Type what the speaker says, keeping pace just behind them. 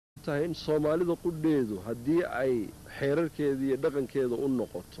tahay in Soomaalida qudheedu haddii ay xeerarkeeda iyo dhaqankeeda u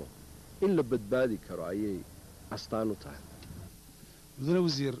noqoto in la badbaadi karo ayay astaan u tahay. mudane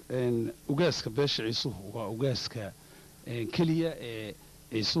wasiir ugaaska beesha ciisuhu waa ugaaska keliya ee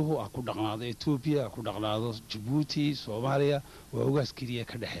ciisuhu ku dhaqnaado Ethiopia ku dhaqnaado Djibouti Soomaaliya waa ugaas keliya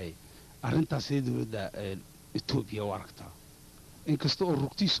ka dhaxeey arrintaas ee dawladda Ethiopia u aragtaa inkastoo oo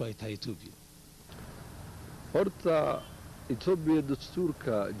rugtiisu ay tahay Ethiopia. horta Ethiopia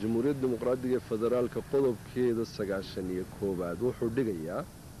dastuurka Jamhuuriyadda Dimuqraadiga ee Federaalka qodobkeeda 91 wuxuu dhigayaa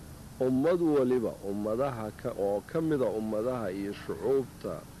ummad waliba ummadaha oo kamida ummadaha iyo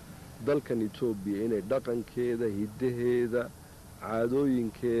shucuubta dalkan Ethiopia inay dhaqankeeda hidaheeda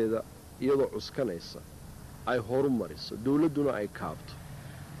caadooyinkeeda iyadoo cuskanaysa ay horumariso dawladuna ay kaabto.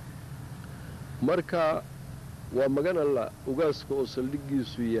 marka waa magan alla ugaaska oo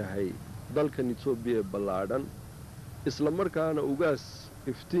saldhigiisu yahay dalkan Ethiopia ee ballaadhan isla markaana ugaas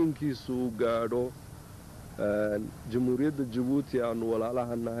iftiinkiisu uu gaadho Jamhuuriyadda Djibouti aan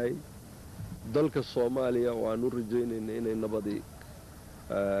walaalaha nahay dalka Soomaaliya waan u rajaynaynaa inay nabadi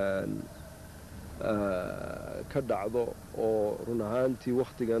ka dhacdo oo run ahaantii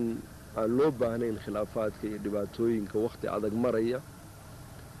waqtigan aan loo baahnayn khilaafaadka iyo dhibaatooyinka waqti adag maraya.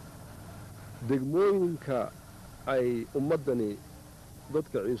 degmooyinka ay ummadani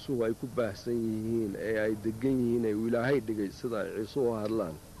dadka ciisuhu ay ku baahsan yihiin ee ay degan yihiin ee Ilaahay dhigay sida ay ciisuhu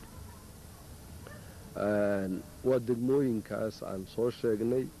hadlaan waa degmooyinkaas aan soo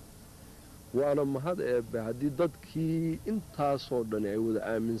sheegnay waana mahad eebbe haddii dadkii intaasoo dhan ay wada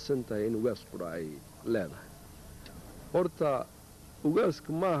aaminsan tahay in ugaas qura ay leedahay. horta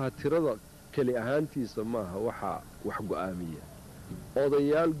ugaaska maaha tirada keli ahaantiisa maaha waxa wax go'aamiya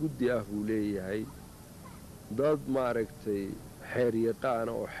odayaal guddi ah uu leeyahay dad maaragtay xeer yaqaan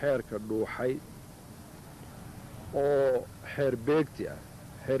oo xeerka dhuuxay oo xeer beegti ah.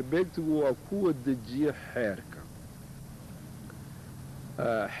 xeer beegtigu waa kuwa dejiya xeerka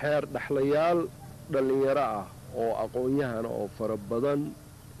xeer dhaxlayaal dhalinyaro ah oo aqoon-yahan oo fara badan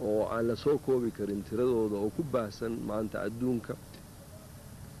oo aan la soo koobi karin tiradooda oo ku baahsan maanta adduunka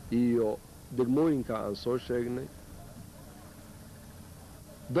iyo degmooyinka aan soo sheegnay.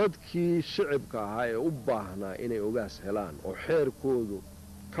 dadkii shicibka ahaa ee u baahnaa inay ugaas helaan oo xeerkoodu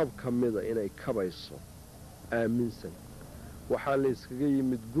kab ka mida inay kabayso aaminsan waxaa la iskaga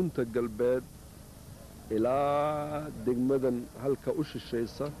yimid gunta galbeed ilaa degmadan halka u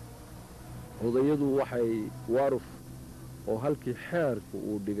shishaysa. odayadu waxay waaruf oo halkii xeerku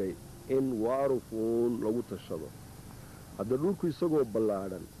uu dhigay in waaruf uun lagu tashado. hadda dhulku isagoo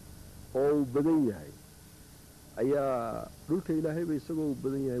ballaadhan oo uu badan yahay ayaa dhulka ilaahayba isagoo uu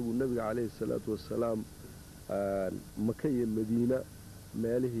badan yahay buu nabiga calayhi salaatu wasalaam Maka iyo Madiina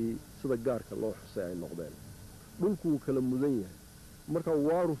meelihii sida gaarka loo xusay ay noqdeen. dhulku uu kala mudan yahay marka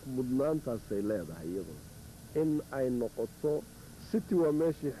waaruf mudnaantaasay leedahay iyadoo in ay noqoto city waa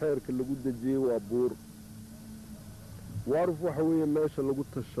meeshii xeerka lagu dejiyey waa buur. waaruf waxa weeye meesha lagu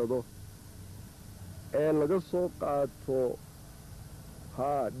tashado ee laga soo qaato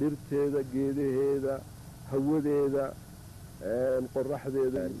dhirteeda geedaheeda hawadeeda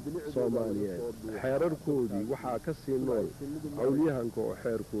qoraxdeeda Soomaaliyeed xeerarkoodii waxaa ka sii nool hawliyahanka oo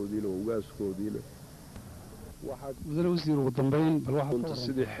xeerkoodii loo ugaaskoodii leh. mudane wasiir ugu dambeyn bal waxa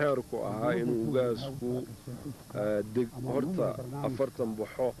sidii xeerku ahaa inuu ugaasku horta 40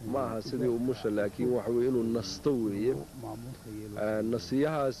 baxo ma aha sidii umusha laakiin waxa weeye inuu nasto weeye.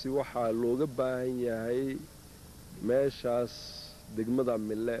 nasiyahaasi waxaa looga baahan yahay meeshaas degmada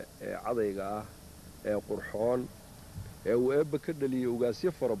mille ee cadayga ah ee qurxoon ee uu eebba ka dhaliyay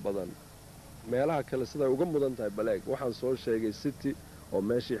ugaasyo fara badan meelaha kale sida ay uga mudan tahay baleeg. waxaan soo sheegay city oo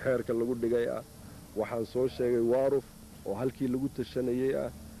meeshii xeerka lagu dhigay ah waxaan soo sheegay waaruf oo halkii lagu tashanayay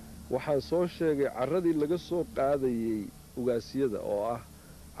ah waxaan soo sheegay carradii laga soo qaadayay ugaasyada oo ah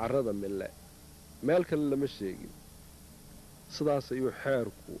carrada mille meel kale lama sheegin. sidaas ayuu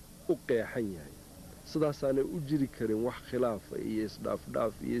xeerku u qeexan yahay sidaasaanay u jiri karin wax khilaafa iyo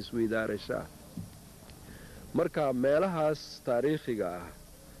isdhaafdhaaf iyo isweydaarasho ah. marka meelahaas taariikhiga ah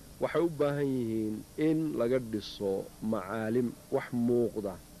waxay u baahan yihiin in laga dhiso macaalim wax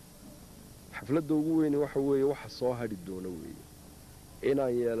muuqda. xafladda ugu weyn waxa weeye waxa soo hadhi doona weeye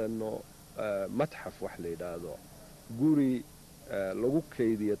inaan yeelano matxaf wax la yidhaahdo guri lagu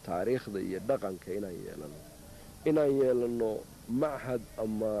kaydiyo taariikhda iyo dhaqanka inaan yeelano machad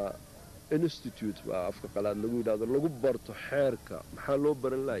ama institute baa afka qalaad lagu yidhaahdo lagu barto xeerka maxaa loo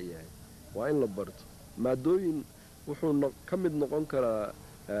baran laayahay waa in la barto maadooyin wuxuu ka mid noqon karaa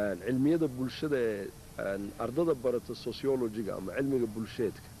cilmiyada bulshada ee ardada barata sociologiga ama cilmiga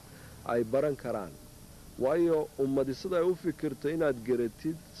bulsheedka ay baran karaan waayo ummadi sida ay u fikirto inaad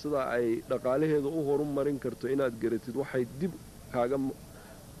garatid sida ay dhaqaalaheeda u horumarin karto inaad garatid waxay dib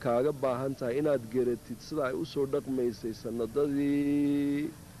kaaga baahan tahay inaad garatid sida ay u soo dhaqmaysay sanadadii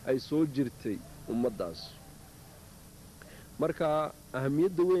ay soo jirtay ummaddaas marka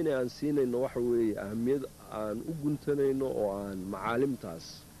ahamiyadda weyn ee aan siinayno waxa weeye ahamiyad aan u guntanayno oo aan macaalimtaas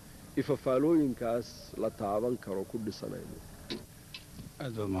ifafaalooyinkaas la taaban karo ku dhisanayno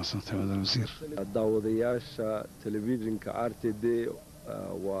aad baad mahadsantahay madaxweyne wasiir daawadayaasha telefishinka RTD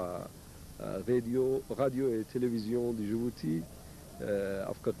waa radio ee television de Djibouti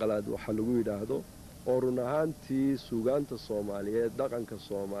afka qalaad waxa lagu yiraahdo oo run ahaantii suugaanta Soomaaliyeed dhaqanka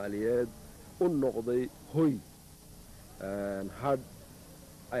Soomaaliyeed u noqday hoy had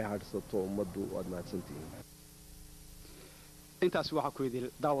ay hadsato ummaddu waad mahadsantihiin intaas waxa ku yidhi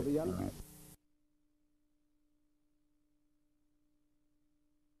daawadayaal